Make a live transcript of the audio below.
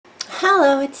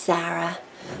Hello, it's Sara.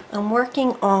 I'm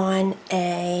working on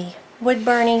a wood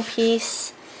burning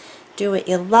piece, Do What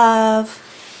You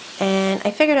Love, and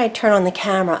I figured I'd turn on the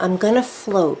camera. I'm going to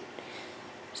float.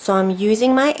 So I'm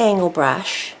using my angle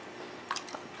brush.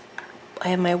 I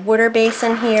have my water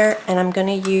basin here, and I'm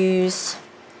going to use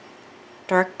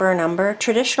dark burnt umber,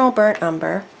 traditional burnt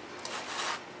umber.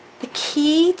 The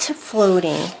key to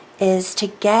floating is to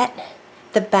get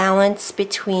the balance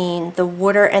between the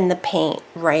water and the paint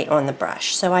right on the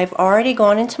brush. So I've already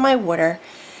gone into my water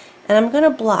and I'm going to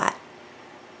blot.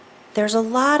 There's a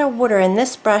lot of water in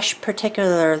this brush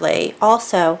particularly.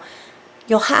 Also,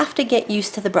 you'll have to get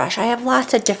used to the brush. I have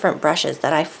lots of different brushes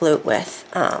that I float with.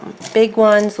 Big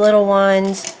ones, little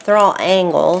ones, they're all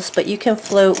angles, but you can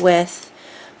float with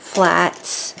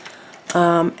flats.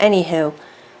 Anywho,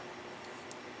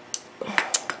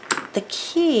 the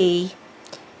key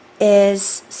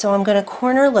is, so I'm going to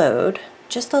corner load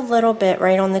just a little bit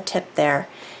right on the tip there,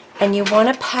 and you want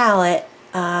a palette,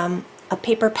 a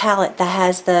paper palette that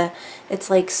has the,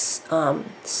 it's like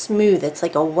smooth, it's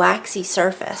like a waxy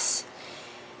surface,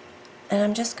 and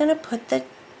I'm just going to put the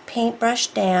paintbrush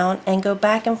down and go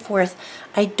back and forth.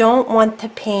 I don't want the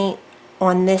paint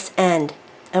on this end.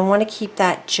 I want to keep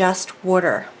that just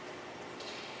water.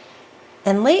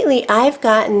 And lately I've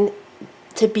gotten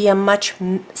to be a much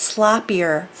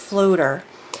sloppier floater,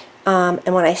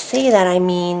 and when I say that I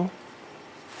mean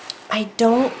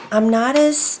I'm not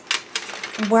as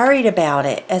worried about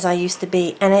it as I used to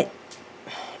be, and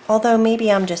although maybe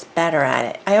I'm just better at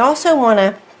it. I also want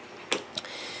to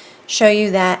show you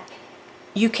that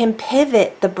you can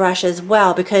pivot the brush as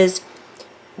well, because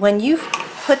when you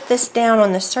put this down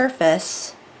on the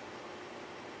surface,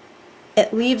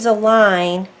 it leaves a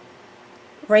line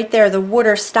right there. The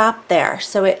water stopped there,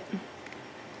 so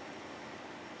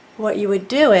what you would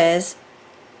do is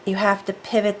you have to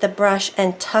pivot the brush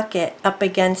and tuck it up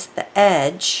against the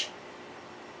edge.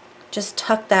 Just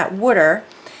tuck that water,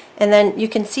 and then you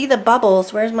can see the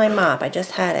bubbles. Where's my mop? I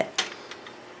just had it.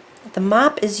 The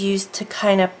mop is used to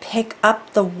kind of pick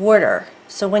up the water.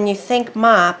 So when you think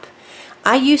mop,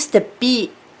 I used to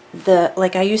beat the,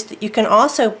 you can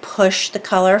also push the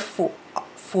color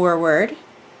forward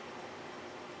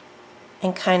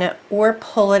and kind of, or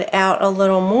pull it out a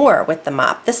little more with the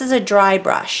mop. This is a dry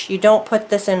brush. You don't put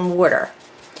this in water.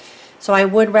 So I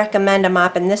would recommend a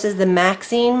mop, and this is the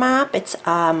Maxine mop. It's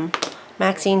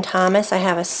Maxine Thomas. I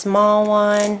have a small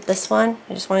one, this one.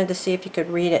 I just wanted to see if you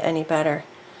could read it any better.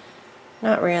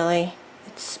 Not really.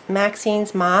 It's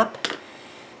Maxine's mop.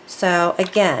 So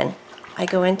again, I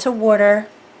go into water,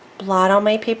 blot on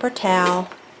my paper towel,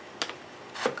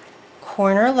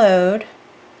 corner load,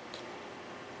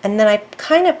 and then I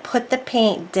kind of put the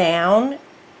paint down.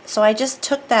 So I just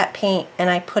took that paint and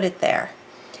I put it there.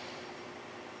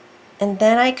 And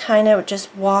then I kind of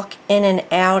just walk in and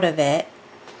out of it.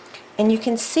 And you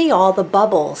can see all the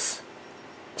bubbles.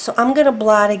 So I'm going to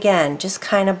blot again, just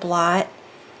kind of blot,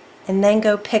 and then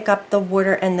go pick up the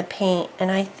water and the paint. And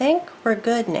I think we're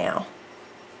good now.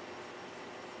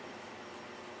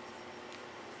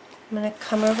 I'm going to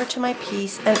come over to my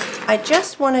piece, and I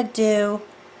just want to do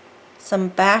some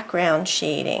background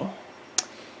shading.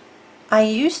 I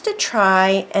used to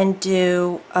try and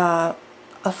do a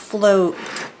float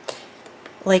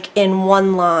like in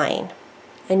one line.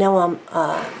 I know I'm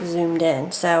zoomed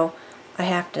in, so I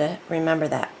have to remember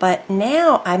that. But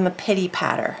now I'm a pity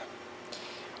patter.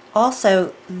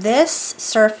 Also, this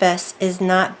surface is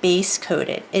not base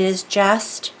coated. It is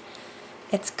just,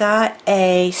 it's got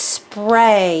a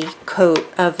spray coat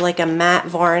of like a matte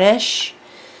varnish.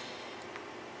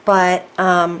 But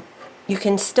you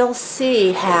can still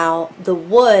see how the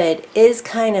wood is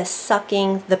kind of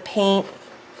sucking the paint.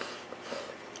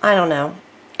 I don't know.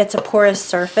 It's a porous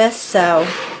surface, so.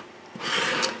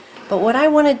 But what I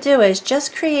want to do is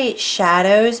just create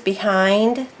shadows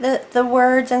behind the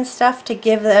words and stuff to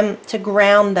give them, to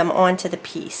ground them onto the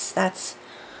piece. That's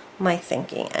my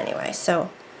thinking anyway.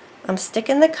 So I'm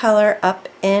sticking the color up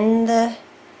in the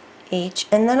H,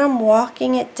 and then I'm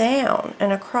walking it down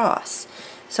and across.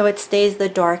 So it stays the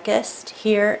darkest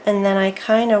here, and then I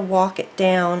kind of walk it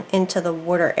down into the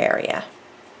water area.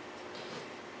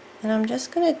 And I'm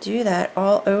just going to do that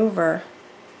all over.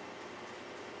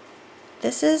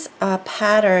 This is a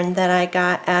pattern that I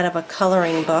got out of a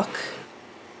coloring book.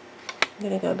 I'm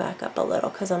going to go back up a little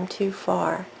because I'm too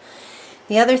far.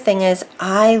 The other thing is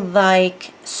I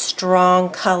like strong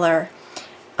color.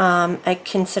 I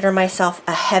consider myself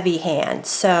a heavy hand.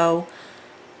 So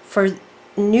for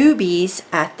newbies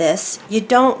at this, you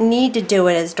don't need to do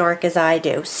it as dark as I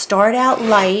do. Start out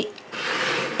light,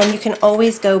 and you can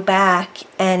always go back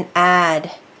and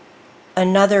add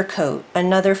another coat,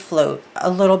 another float, a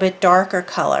little bit darker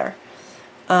color.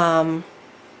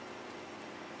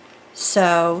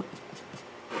 So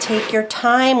take your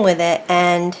time with it,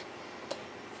 and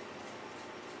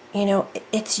you know,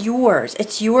 it's yours.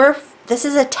 It's your, this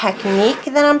is a technique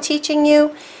that I'm teaching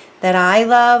you that I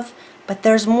love, but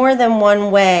there's more than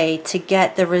one way to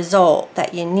get the result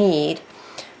that you need.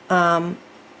 I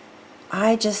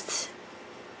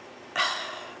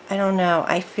don't know.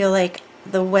 I feel like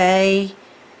the way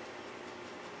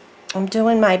I'm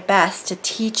doing my best to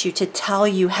teach you, to tell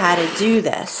you how to do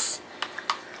this.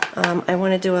 I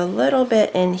want to do a little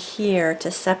bit in here to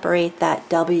separate that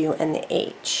W and the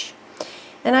H.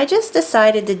 And I just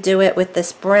decided to do it with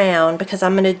this brown because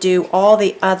I'm going to do all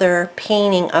the other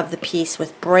painting of the piece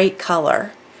with bright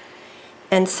color.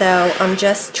 And so I'm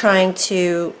just trying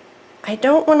to, I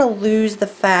don't want to lose the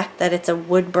fact that it's a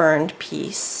wood burned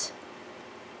piece.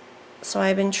 So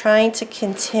I've been trying to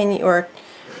continue, or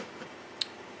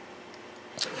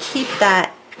keep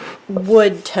that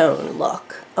wood tone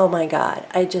look. Oh my God,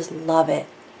 I just love it.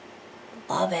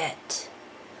 Love it.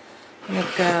 I'm going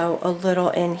to go a little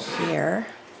in here.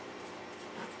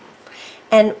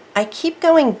 And I keep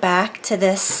going back to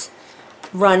this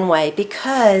runway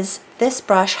because this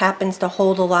brush happens to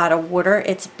hold a lot of water.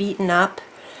 It's beaten up.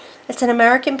 It's an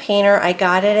American painter. I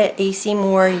got it at AC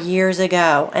Moore years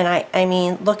ago. And I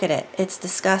mean, look at it. It's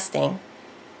disgusting.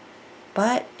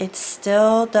 But it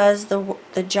still does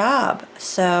the job.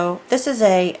 So this is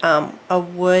a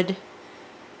wood,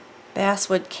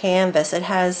 basswood canvas. It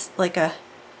has like a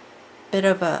bit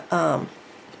of a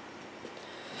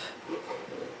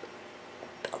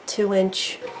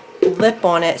 2-inch lip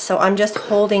on it, so I'm just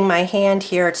holding my hand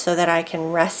here so that I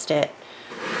can rest it,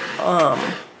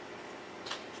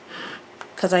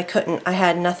 because I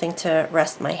had nothing to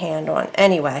rest my hand on.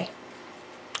 Anyway,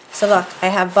 so look, I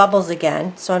have bubbles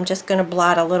again, so I'm just going to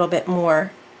blot a little bit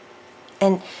more.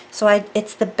 And so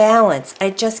it's the balance. I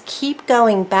just keep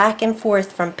going back and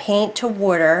forth from paint to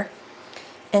water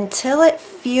until it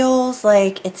feels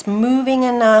like it's moving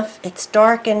enough, it's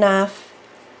dark enough.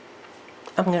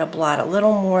 I'm going to blot a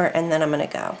little more, and then I'm going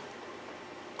to go.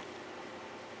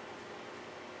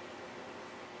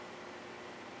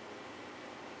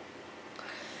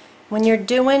 When you're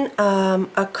doing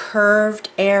a curved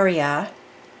area,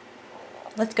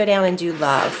 let's go down and do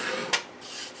love.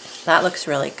 That looks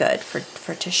really good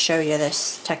to show you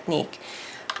this technique.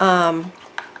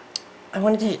 I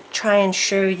wanted to try and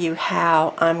show you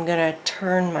how I'm going to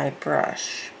turn my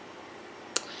brush.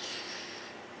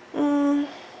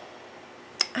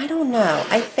 I don't know.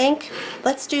 I think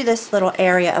let's do this little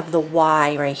area of the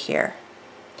Y right here,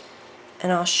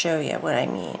 and I'll show you what I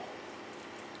mean.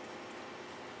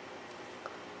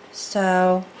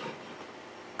 So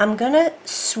I'm gonna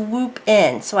swoop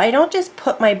in, so I don't just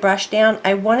put my brush down.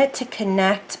 I want it to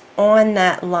connect on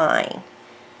that line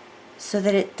so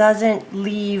that it doesn't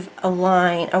leave a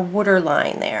line, a water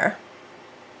line there.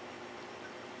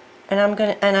 And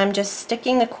I'm just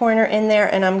sticking the corner in there,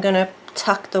 and I'm gonna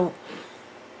tuck the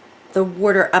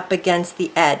water up against the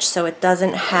edge so it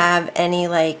doesn't have any,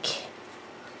 like,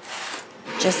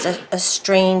 just a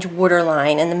strange water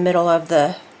line in the middle of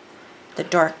the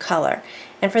dark color.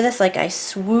 And for this, like, I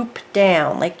swoop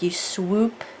down, like you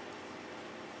swoop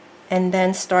and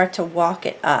then start to walk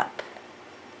it up.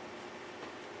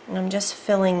 And I'm just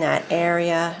filling that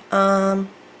area. I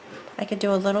could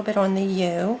do a little bit on the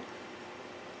U.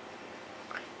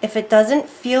 If it doesn't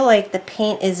feel like the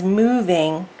paint is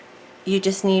moving, you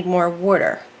just need more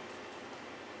water.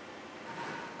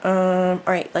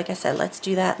 Alright, like I said, let's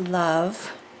do that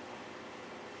love.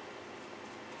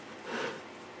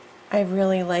 I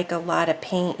really like a lot of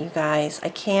paint, you guys. I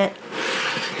can't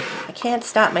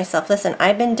stop myself. Listen,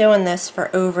 I've been doing this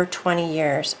for over 20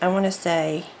 years. I want to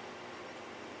say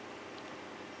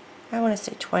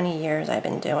 20 years I've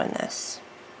been doing this.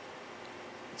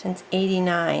 Since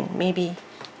 89, maybe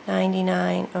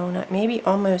 99, oh no, maybe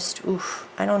almost, oof,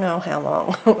 I don't know how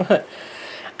long.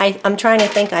 I'm trying to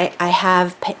think. I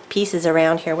have pieces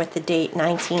around here with the date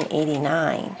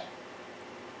 1989.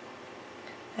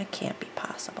 That can't be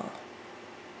possible.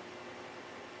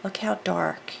 Look how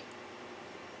dark.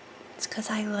 It's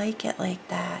because I like it like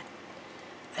that.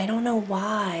 I don't know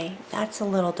why. That's a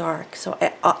little dark. So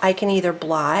I can either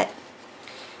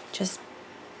just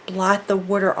blot the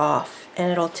water off,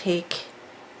 and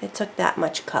it took that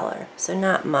much color, so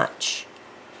not much,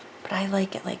 but I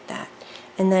like it like that.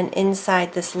 And then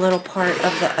inside this little part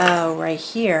of the O right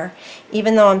here,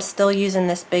 even though I'm still using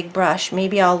this big brush,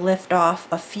 maybe I'll lift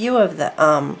off a few of the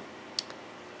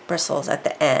bristles at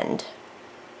the end.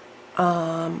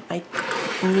 I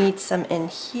need some in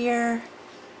here.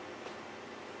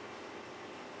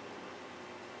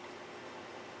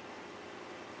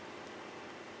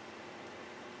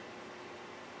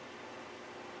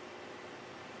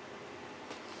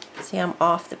 See, I'm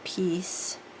off the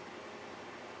piece.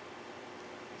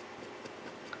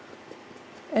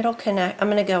 It'll connect. I'm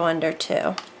going to go under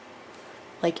too,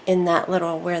 like in that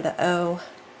little where the O.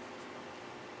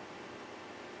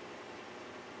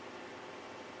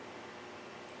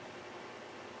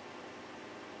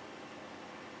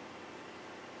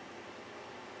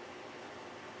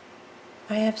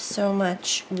 I have so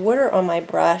much water on my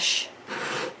brush.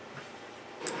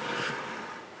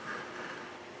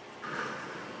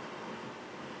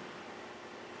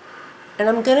 And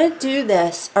I'm going to do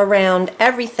this around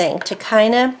everything to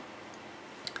kind of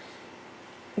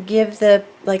give the,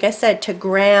 like I said, to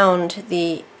ground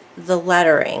the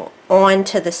lettering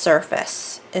onto the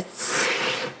surface. It's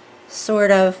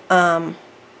sort of, a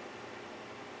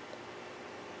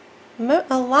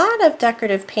lot of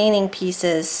decorative painting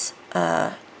pieces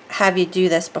have you do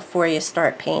this before you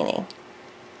start painting.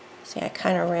 See, I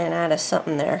kind of ran out of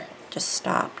something there, just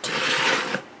stopped.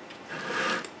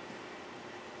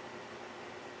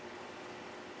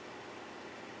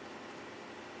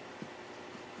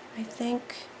 I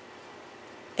think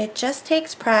it just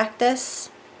takes practice.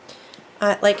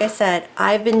 Like I said,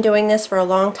 I've been doing this for a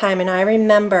long time, and I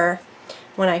remember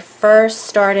when I first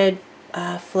started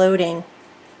floating,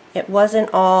 it wasn't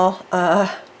all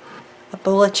a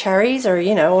bowl of cherries, or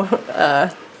you know,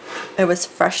 it was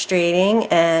frustrating,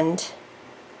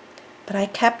 but I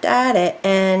kept at it,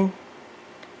 and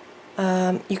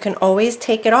you can always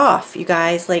take it off, you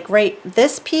guys. Like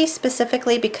this piece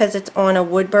specifically, because it's on a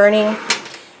wood burning,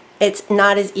 it's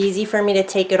not as easy for me to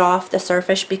take it off the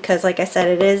surface because, like I said,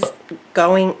 it is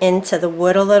going into the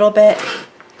wood a little bit.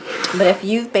 But if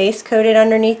you've base coated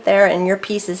underneath there and your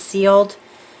piece is sealed,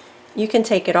 you can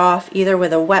take it off either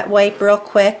with a wet wipe real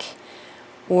quick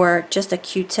or just a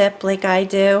Q-tip like I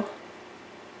do.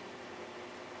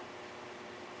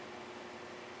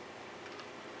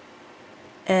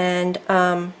 And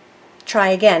try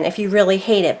again if you really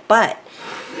hate it. But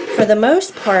for the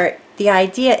most part, the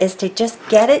idea is to just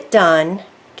get it done,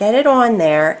 get it on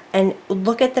there, and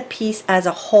look at the piece as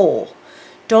a whole.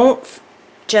 Don't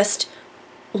just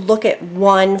look at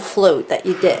one float that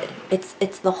you did.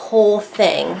 It's the whole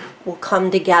thing will come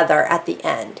together at the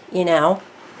end, you know.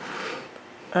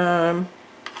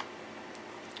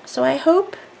 So I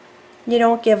hope you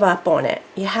don't give up on it.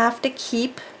 You have to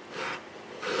keep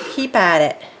at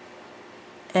it,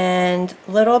 and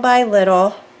little by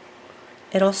little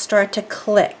it'll start to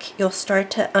click. You'll start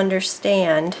to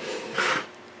understand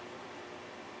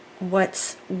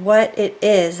what it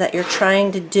is that you're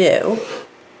trying to do,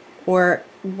 or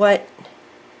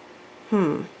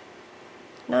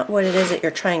not what it is that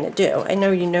you're trying to do. I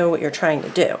know you know what you're trying to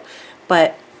do,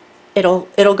 but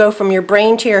it'll go from your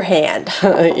brain to your hand.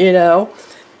 You know,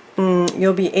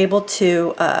 you'll be able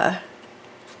to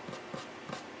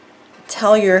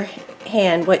tell your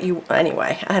hand what you,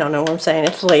 anyway, I don't know what I'm saying,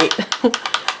 it's late.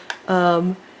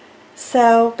 But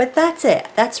that's it.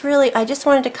 That's really, I just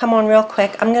wanted to come on real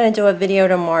quick. I'm going to do a video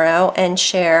tomorrow and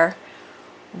share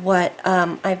what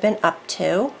I've been up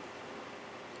to.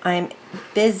 I'm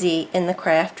busy in the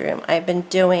craft room. I've been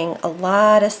doing a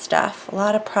lot of stuff, a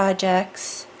lot of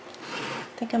projects.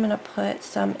 I think I'm going to put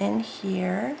some in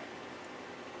here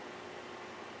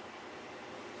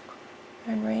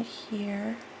and right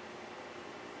here.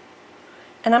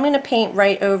 And I'm going to paint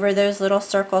right over those little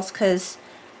circles because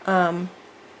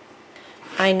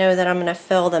I know that I'm going to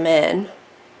fill them in.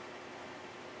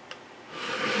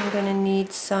 I'm going to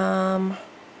need some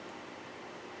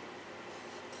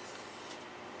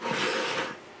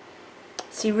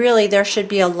see, really there should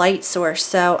be a light source,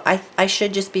 so I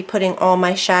should just be putting all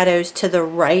my shadows to the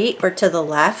right or to the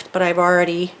left, but I've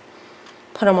already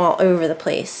put them all over the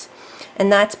place.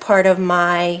 And that's part of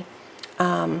my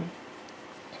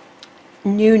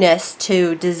newness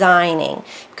to designing,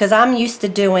 because I'm used to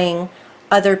doing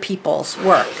other people's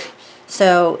work.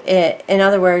 So in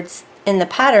other words, in the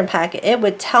pattern packet it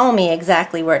would tell me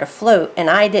exactly where to float, and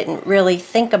I didn't really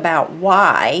think about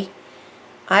why.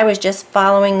 I was just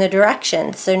following the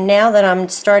directions. So now that I'm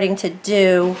starting to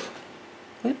do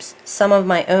some of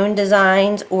my own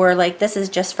designs, or like this is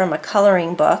just from a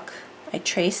coloring book, I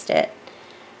traced it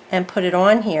and put it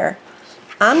on here,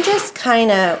 I'm just kind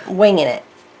of winging it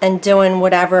and doing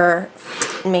whatever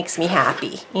makes me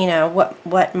happy, you know,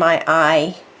 what my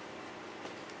eye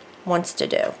wants to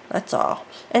do. That's all,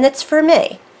 and it's for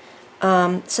me.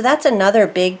 So that's another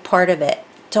big part of it.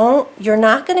 You're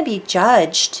not going to be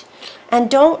judged, and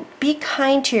don't be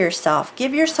kind to yourself.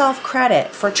 Give yourself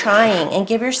credit for trying, and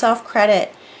give yourself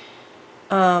credit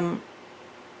for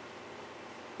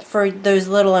those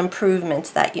little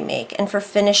improvements that you make, and for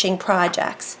finishing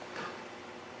projects.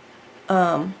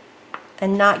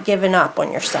 and not giving up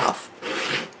on yourself.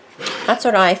 That's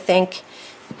what I think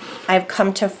I've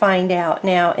come to find out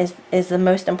now is the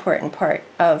most important part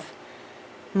of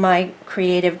my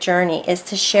creative journey, is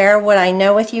to share what I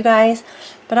know with you guys,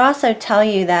 but also tell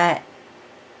you that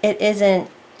it isn't,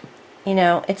 you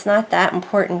know, it's not that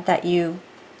important that you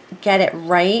get it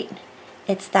right.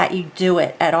 It's that you do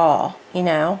it at all, you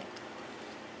know,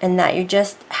 and that you're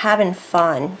just having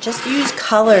fun. Just use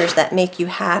colors that make you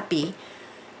happy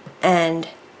and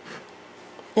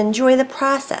enjoy the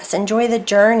process, enjoy the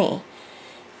journey.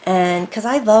 And because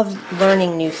I love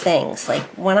learning new things, like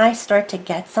when I start to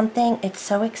get something, it's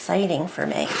so exciting for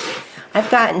me.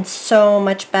 I've gotten so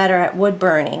much better at wood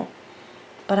burning,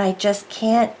 but I just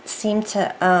can't seem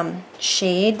to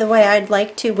shade the way I'd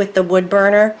like to with the wood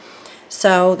burner.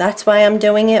 So that's why I'm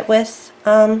doing it with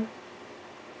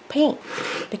paint,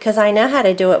 because I know how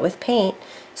to do it with paint.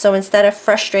 So instead of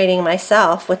frustrating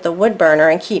myself with the wood burner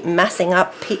and keep messing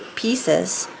up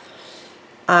pieces,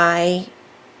 I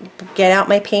get out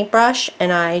my paintbrush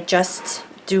and I just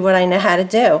do what I know how to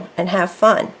do and have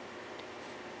fun.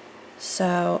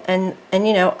 So and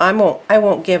you know, I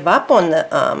won't give up on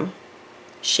the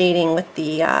shading with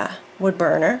the wood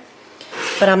burner,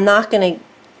 but I'm not going to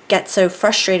get so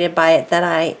frustrated by it that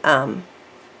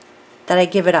I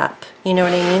give it up. You know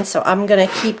what I mean? So I'm going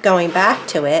to keep going back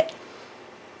to it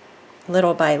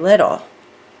little by little.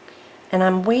 And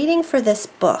I'm waiting for this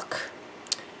book.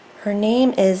 Her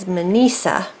name is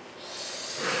Manisa.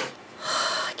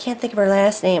 I can't think of her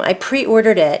last name. I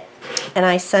pre-ordered it and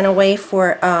I sent away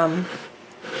for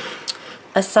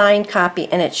a signed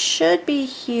copy, and it should be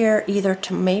here either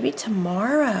maybe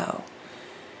tomorrow.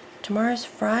 Tomorrow's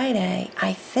Friday,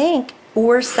 I think,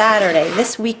 or Saturday.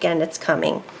 This weekend it's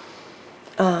coming.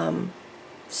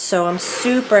 So I'm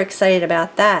super excited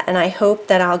about that, and I hope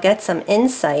that I'll get some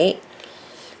insight,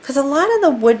 because a lot of the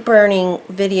wood burning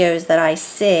videos that I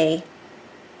see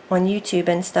on YouTube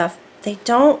and stuff, they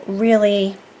don't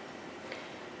really,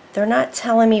 they're not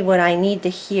telling me what I need to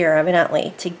hear,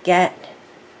 evidently, to get,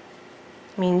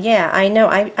 I mean, yeah, I know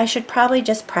I should probably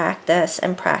just practice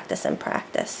and practice and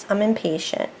practice. I'm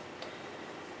impatient.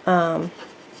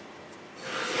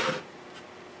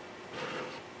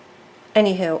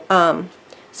 Anywho,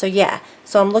 so yeah,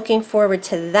 so I'm looking forward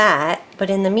to that, but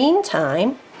in the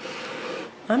meantime,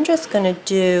 I'm just going to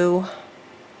do,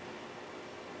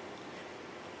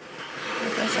 I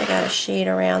guess I got a shade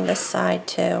around this side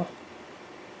too.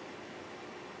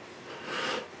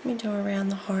 Let me do around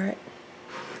the heart.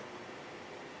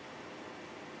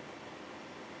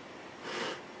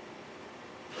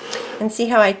 And see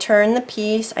how I turn the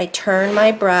piece, I turn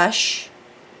my brush,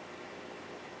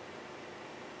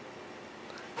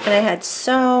 and I had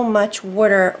so much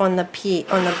water on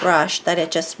the brush that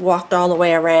it just walked all the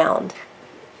way around.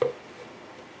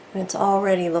 And it's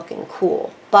already looking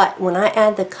cool. But when I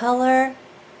add the color,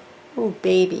 ooh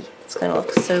baby, it's going to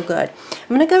look so good.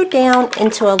 I'm going to go down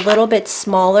into a little bit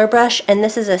smaller brush, and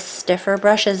this is a stiffer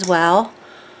brush as well.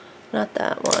 Not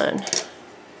that one.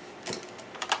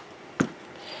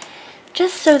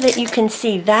 Just so that you can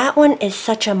see, that one is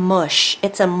such a mush.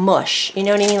 It's a mush. You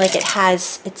know what I mean? Like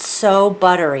it's so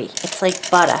buttery. It's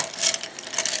like butter.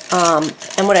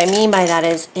 And what I mean by that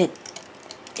is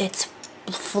it's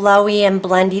flowy and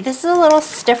blendy. This is a little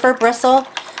stiffer bristle.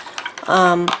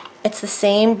 It's the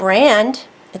same brand.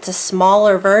 It's a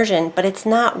smaller version, but it's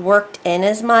not worked in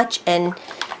as much. And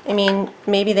I mean,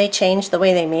 maybe they changed the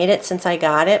way they made it since I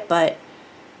got it, but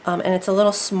and it's a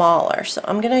little smaller. So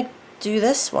I'm gonna do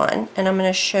this one, and I'm going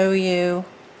to show you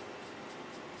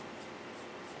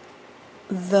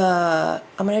I'm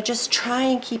going to just try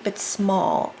and keep it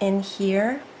small in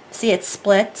here. See, it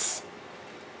splits.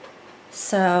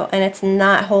 So, and it's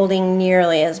not holding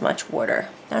nearly as much water.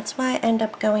 That's why I end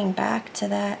up going back to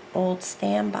that old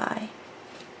standby.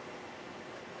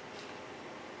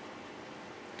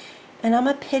 And I'm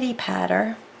a pity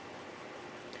patter.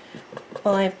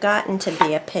 Well, I've gotten to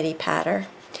be a pity patter.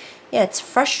 Yeah, it's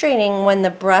frustrating when the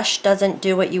brush doesn't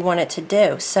do what you want it to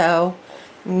do. So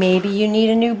maybe you need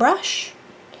a new brush.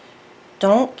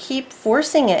 Don't keep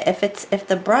forcing it. If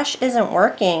the brush isn't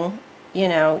working, you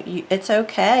know, it's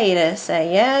okay to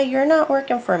say, yeah, you're not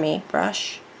working for me,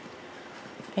 brush.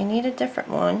 I need a different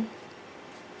one.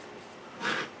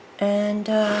 And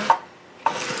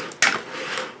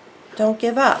don't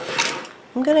give up.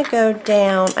 I'm gonna go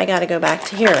down. I gotta go back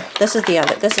to here. This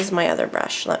is my other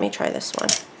brush. Let me try this one.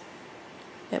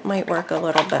 It might work a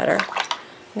little better.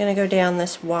 I'm going to go down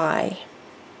this Y.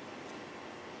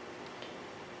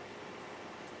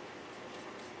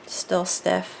 Still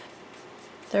stiff.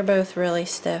 They're both really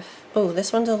stiff. Oh,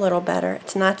 this one's a little better.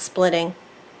 It's not splitting.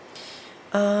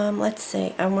 Let's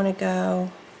see, I want to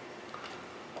go,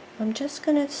 I'm just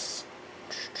going to,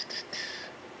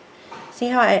 see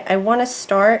how I want to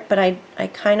start, but I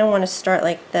kind of want to start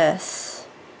like this.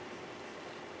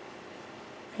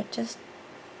 I just,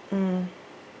 see,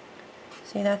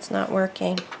 that's not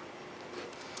working.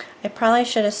 I probably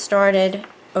should have started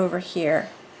over here.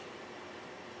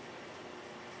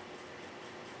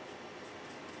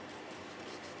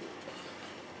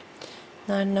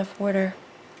 Not enough water.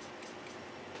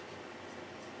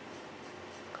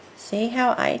 See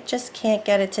how I just can't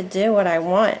get it to do what I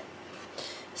want.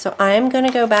 So I'm going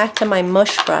to go back to my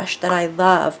mush brush that I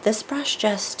love. This brush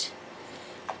just,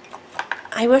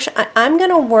 I'm going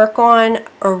to work on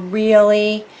a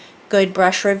really good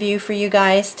brush review for you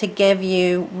guys to give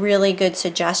you really good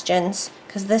suggestions,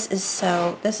 because this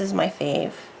is my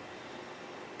fave.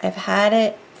 I've had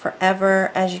it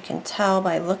forever, as you can tell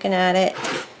by looking at it.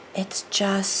 It's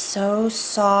just so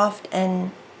soft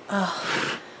and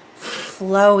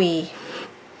flowy,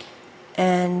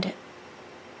 and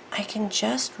I can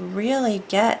just really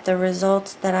get the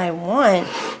results that I want,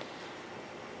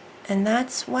 and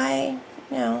that's why,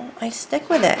 you know, I stick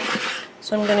with it.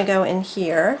 So I'm going to go in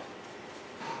here.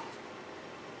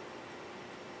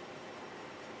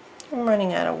 I'm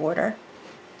running out of water.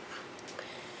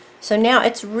 So now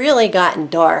it's really gotten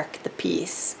dark, the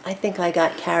piece. I think I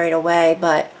got carried away,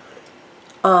 but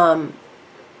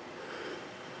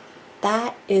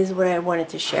that is what I wanted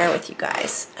to share with you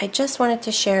guys. I just wanted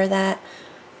to share that,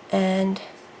 and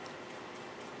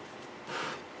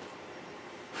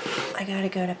I gotta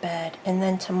go to bed. And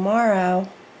then tomorrow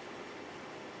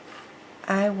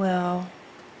I will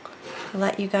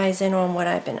let you guys in on what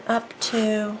I've been up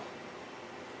to.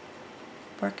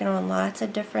 Working on lots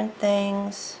of different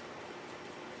things.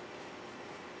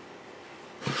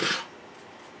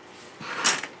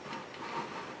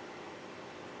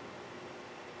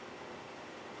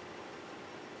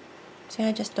 See,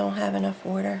 I just don't have enough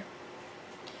water.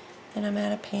 And I'm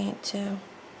out of paint too.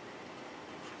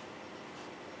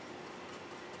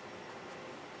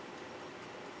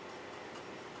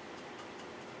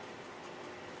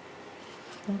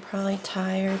 I'm probably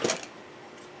tired.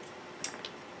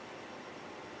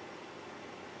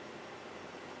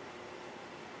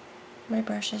 My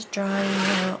brush is drying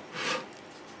out.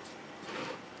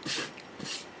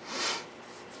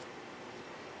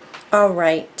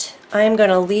 Alright, I'm going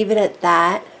to leave it at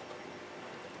that.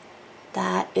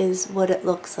 That is what it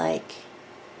looks like.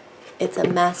 It's a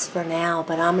mess for now,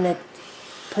 but I'm going to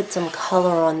put some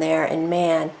color on there, and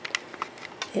man,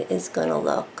 it is going to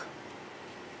look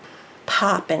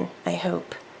poppin', I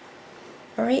hope.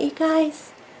 Alright, you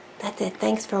guys, that's it.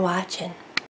 Thanks for watching.